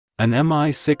An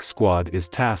MI6 squad is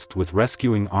tasked with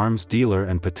rescuing arms dealer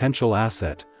and potential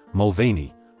asset,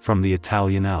 Mulvaney, from the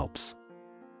Italian Alps.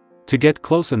 To get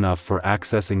close enough for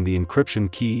accessing the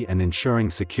encryption key and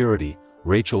ensuring security,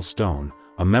 Rachel Stone,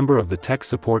 a member of the tech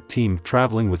support team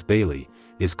traveling with Bailey,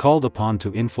 is called upon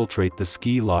to infiltrate the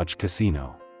ski lodge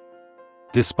casino.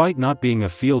 Despite not being a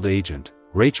field agent,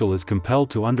 Rachel is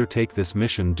compelled to undertake this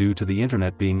mission due to the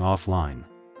internet being offline.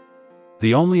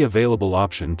 The only available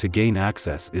option to gain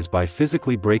access is by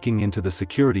physically breaking into the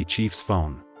security chief's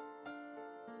phone.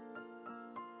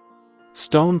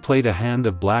 Stone played a hand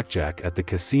of blackjack at the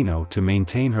casino to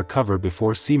maintain her cover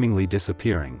before seemingly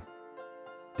disappearing.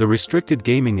 The restricted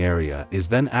gaming area is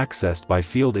then accessed by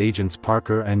field agents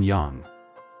Parker and Young.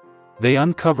 They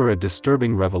uncover a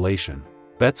disturbing revelation: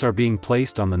 bets are being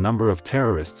placed on the number of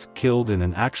terrorists killed in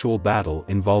an actual battle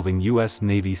involving U.S.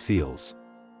 Navy SEALs.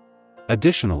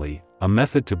 Additionally, a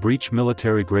method to breach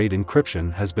military-grade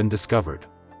encryption has been discovered.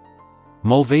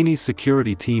 Mulvaney's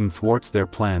security team thwarts their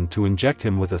plan to inject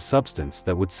him with a substance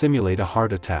that would simulate a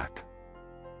heart attack.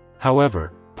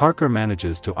 However, Parker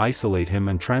manages to isolate him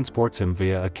and transports him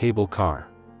via a cable car.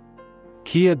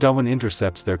 Kia Dawan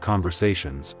intercepts their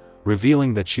conversations,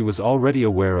 revealing that she was already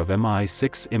aware of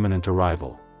MI6's imminent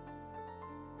arrival.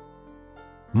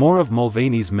 More of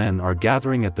Mulvaney's men are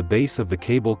gathering at the base of the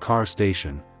cable car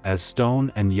station, as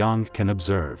Stone and Young can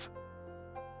observe.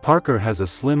 Parker has a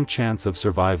slim chance of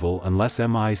survival unless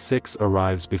MI6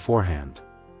 arrives beforehand.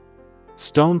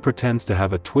 Stone pretends to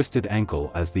have a twisted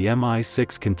ankle as the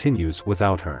MI6 continues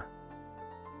without her.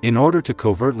 In order to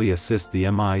covertly assist the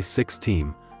MI6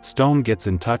 team, Stone gets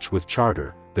in touch with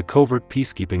Charter, the covert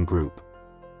peacekeeping group.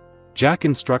 Jack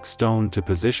instructs Stone to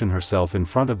position herself in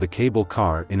front of the cable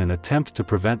car in an attempt to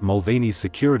prevent Mulvaney's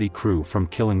security crew from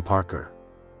killing Parker.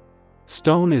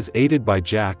 Stone is aided by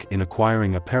Jack in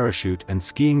acquiring a parachute and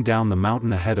skiing down the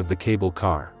mountain ahead of the cable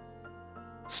car.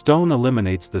 Stone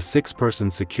eliminates the 6-person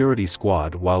security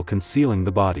squad while concealing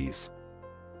the bodies.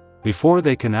 Before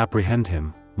they can apprehend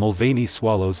him, Mulvaney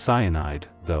swallows cyanide,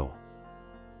 though.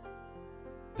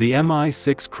 The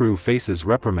MI6 crew faces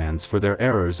reprimands for their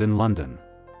errors in London.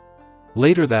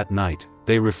 Later that night,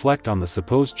 they reflect on the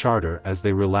supposed Charter as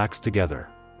they relax together.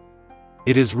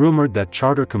 It is rumored that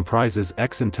Charter comprises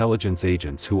ex-intelligence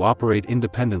agents who operate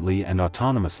independently and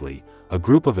autonomously, a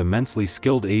group of immensely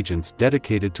skilled agents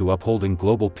dedicated to upholding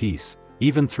global peace,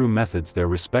 even through methods their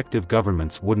respective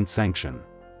governments wouldn't sanction.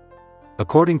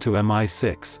 According to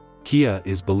MI6, Kia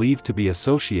is believed to be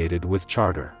associated with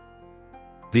Charter.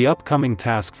 The upcoming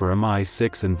task for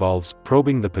MI6 involves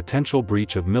probing the potential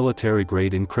breach of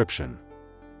military-grade encryption.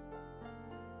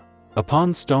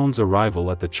 Upon Stone's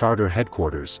arrival at the Charter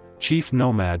headquarters, Chief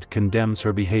Nomad condemns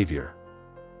her behavior.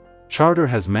 Charter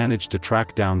has managed to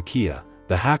track down Kia,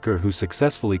 the hacker who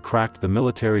successfully cracked the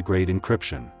military-grade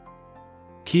encryption.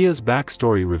 Kia's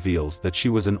backstory reveals that she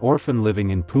was an orphan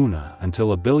living in Pune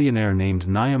until a billionaire named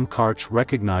Niam Karch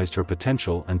recognized her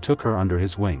potential and took her under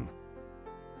his wing.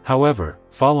 However,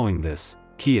 following this,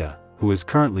 Kia, who is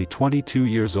currently 22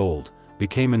 years old,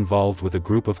 became involved with a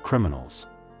group of criminals.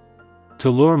 To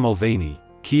lure Mulvaney,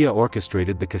 Kia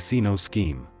orchestrated the casino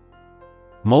scheme.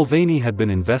 Mulvaney had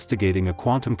been investigating a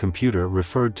quantum computer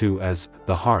referred to as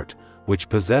the Heart, which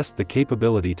possessed the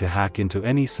capability to hack into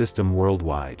any system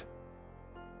worldwide.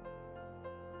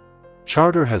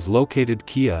 Charter has located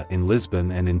Kia in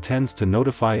Lisbon and intends to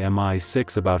notify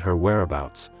MI6 about her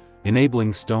whereabouts,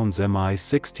 enabling Stone's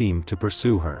MI6 team to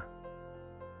pursue her.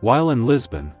 While in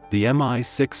Lisbon, the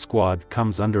MI6 squad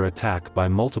comes under attack by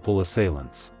multiple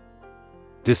assailants.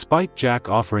 Despite Jack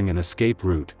offering an escape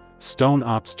route, Stone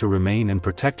opts to remain and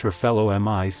protect her fellow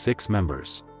MI6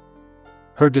 members.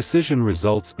 Her decision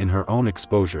results in her own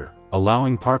exposure,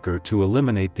 allowing Parker to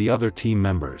eliminate the other team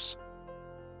members.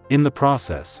 In the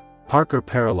process, Parker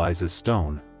paralyzes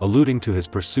Stone, alluding to his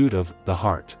pursuit of the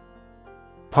Heart.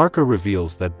 Parker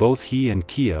reveals that both he and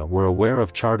Kia were aware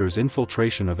of Charter's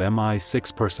infiltration of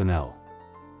MI6 personnel.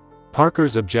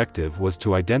 Parker's objective was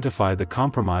to identify the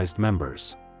compromised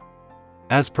members.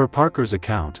 As per Parker's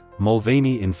account,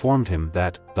 Mulvaney informed him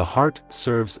that the Heart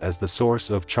serves as the source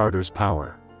of Charter's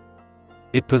power.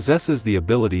 It possesses the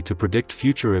ability to predict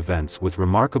future events with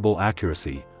remarkable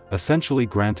accuracy, essentially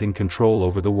granting control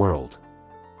over the world.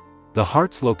 The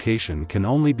Heart's location can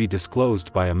only be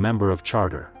disclosed by a member of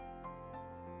Charter.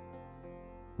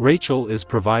 Rachel is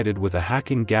provided with a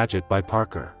hacking gadget by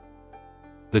Parker.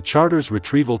 The Charter's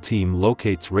retrieval team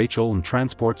locates Rachel and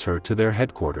transports her to their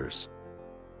headquarters.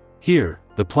 Here,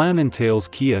 the plan entails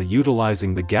Kia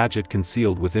utilizing the gadget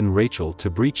concealed within Rachel to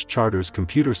breach Charter's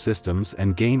computer systems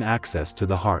and gain access to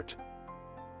the Heart.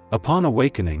 Upon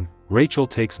awakening, Rachel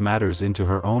takes matters into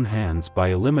her own hands by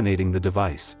eliminating the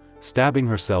device, stabbing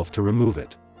herself to remove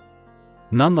it.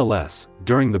 Nonetheless,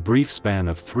 during the brief span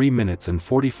of 3 minutes and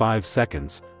 45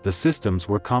 seconds, the systems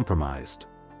were compromised.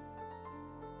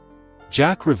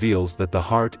 Jack reveals that the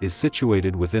heart is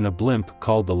situated within a blimp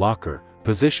called the Locker,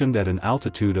 positioned at an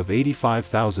altitude of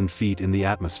 85,000 feet in the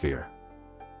atmosphere.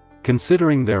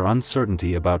 Considering their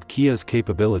uncertainty about Kia's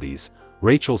capabilities,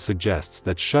 Rachel suggests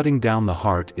that shutting down the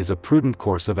heart is a prudent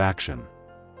course of action.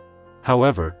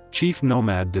 However, Chief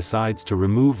Nomad decides to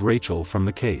remove Rachel from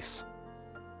the case.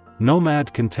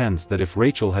 Nomad contends that if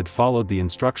Rachel had followed the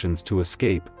instructions to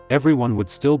escape, everyone would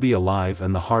still be alive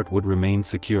and the heart would remain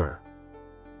secure.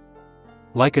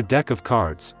 Like a deck of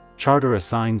cards, Charter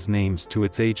assigns names to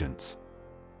its agents.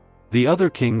 The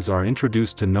other kings are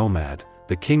introduced to Nomad,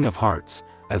 the King of Hearts,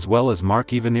 as well as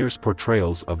Mark Evenier's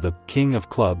portrayals of the King of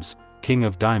Clubs, King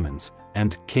of Diamonds,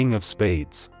 and King of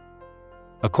Spades.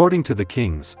 According to the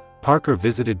kings, Parker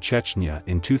visited Chechnya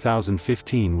in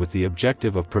 2015 with the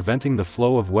objective of preventing the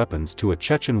flow of weapons to a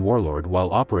Chechen warlord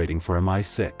while operating for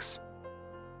MI6.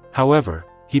 However,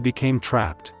 he became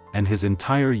trapped, and his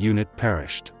entire unit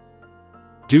perished.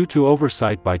 Due to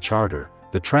oversight by Charter,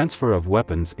 the transfer of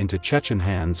weapons into Chechen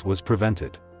hands was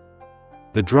prevented.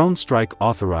 The drone strike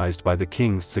authorized by the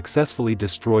kings successfully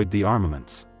destroyed the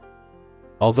armaments.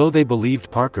 Although they believed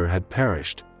Parker had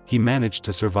perished, he managed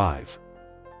to survive.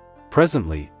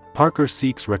 Presently, Parker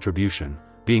seeks retribution,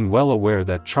 being well aware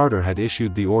that Charter had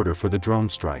issued the order for the drone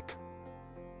strike.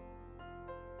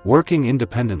 Working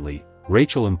independently,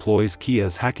 Rachel employs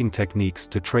Kia's hacking techniques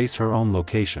to trace her own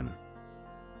location.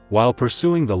 While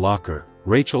pursuing the Locker,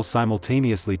 Rachel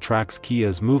simultaneously tracks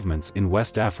Kia's movements in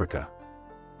West Africa.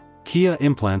 Kia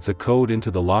implants a code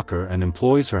into the Locker and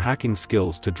employs her hacking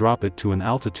skills to drop it to an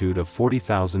altitude of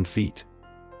 40,000 feet.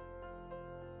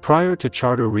 Prior to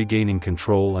Charter regaining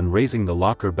control and raising the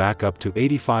Locker back up to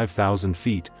 85,000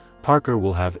 feet, Parker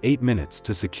will have 8 minutes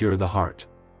to secure the heart.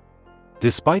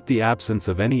 Despite the absence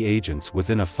of any agents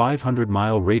within a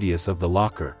 500-mile radius of the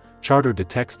Locker, Charter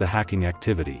detects the hacking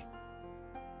activity.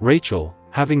 Rachel,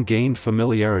 having gained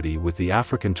familiarity with the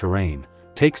African terrain,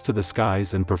 takes to the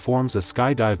skies and performs a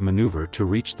skydive maneuver to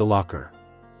reach the Locker.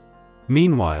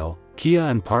 Meanwhile, Kia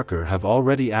and Parker have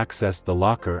already accessed the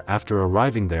Locker after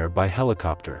arriving there by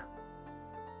helicopter.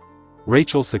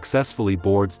 Rachel successfully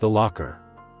boards the Locker.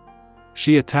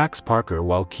 She attacks Parker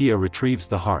while Kia retrieves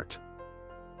the heart.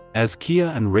 As Kia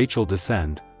and Rachel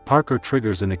descend, Parker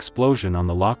triggers an explosion on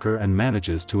the Locker and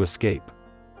manages to escape.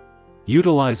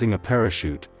 Utilizing a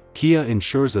parachute, Kia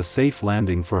ensures a safe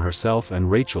landing for herself and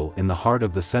Rachel in the heart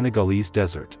of the Senegalese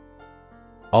desert.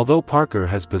 Although Parker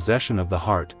has possession of the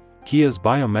heart, Kia's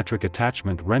biometric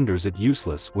attachment renders it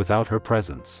useless without her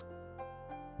presence.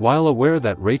 While aware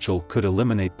that Rachel could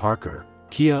eliminate Parker,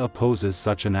 Kia opposes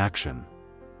such an action.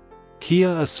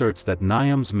 Kia asserts that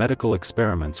Niam's medical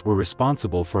experiments were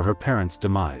responsible for her parents'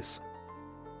 demise.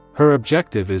 Her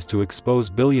objective is to expose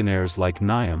billionaires like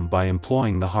Niam by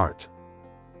employing the heart.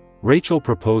 Rachel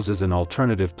proposes an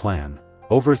alternative plan,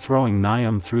 overthrowing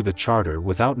Niam through the Charter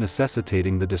without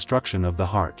necessitating the destruction of the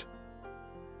heart.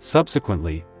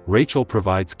 Subsequently, Rachel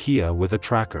provides Kia with a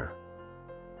tracker.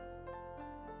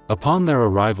 Upon their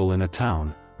arrival in a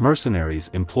town,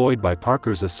 mercenaries employed by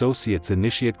Parker's associates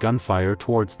initiate gunfire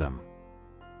towards them.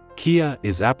 Kia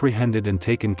is apprehended and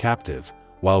taken captive,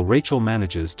 while Rachel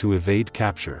manages to evade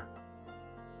capture.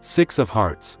 Six of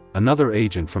Hearts, another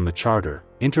agent from the Charter,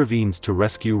 intervenes to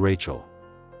rescue Rachel.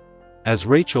 As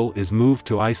Rachel is moved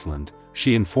to Iceland,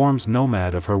 she informs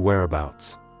Nomad of her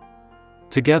whereabouts.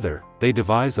 Together, they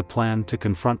devise a plan to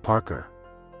confront Parker.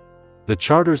 The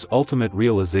Charter's ultimate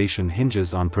realization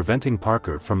hinges on preventing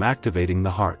Parker from activating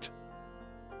the heart.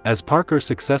 As Parker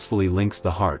successfully links the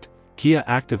heart, Kia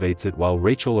activates it while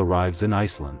Rachel arrives in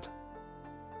Iceland.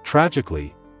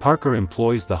 Tragically, Parker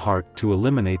employs the heart to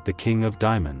eliminate the King of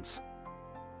Diamonds.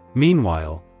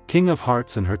 Meanwhile, King of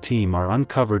Hearts and her team are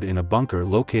uncovered in a bunker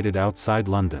located outside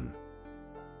London.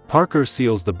 Parker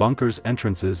seals the bunker's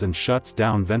entrances and shuts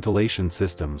down ventilation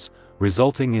systems,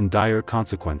 resulting in dire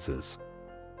consequences.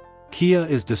 Kia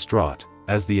is distraught,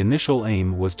 as the initial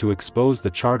aim was to expose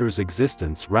the Charter's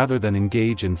existence rather than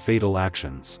engage in fatal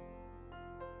actions.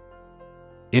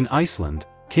 In Iceland,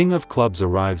 King of Clubs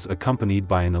arrives accompanied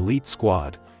by an elite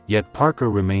squad, yet Parker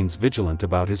remains vigilant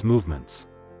about his movements.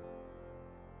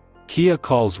 Kia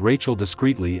calls Rachel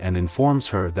discreetly and informs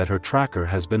her that her tracker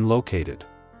has been located.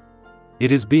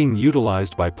 It is being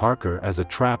utilized by Parker as a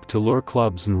trap to lure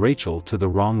Clubs and Rachel to the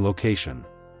wrong location.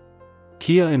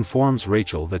 Kia informs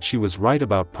Rachel that she was right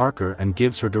about Parker and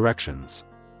gives her directions.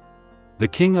 The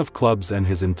King of Clubs and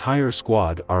his entire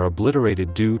squad are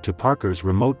obliterated due to Parker's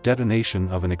remote detonation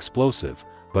of an explosive,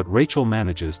 but Rachel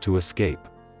manages to escape.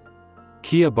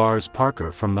 Kia bars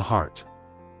Parker from the heart.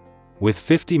 With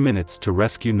 50 minutes to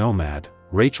rescue Nomad,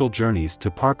 Rachel journeys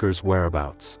to Parker's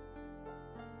whereabouts.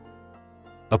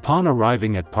 Upon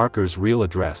arriving at Parker's real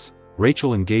address,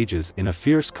 Rachel engages in a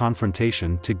fierce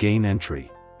confrontation to gain entry.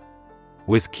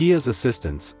 With Kia's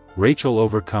assistance, Rachel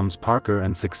overcomes Parker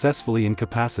and successfully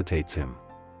incapacitates him.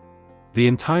 The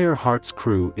entire Heart's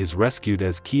crew is rescued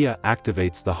as Kia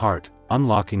activates the Heart,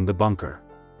 unlocking the bunker.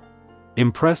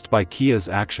 Impressed by Kia's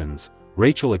actions,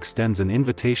 Rachel extends an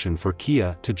invitation for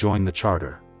Kia to join the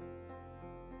charter.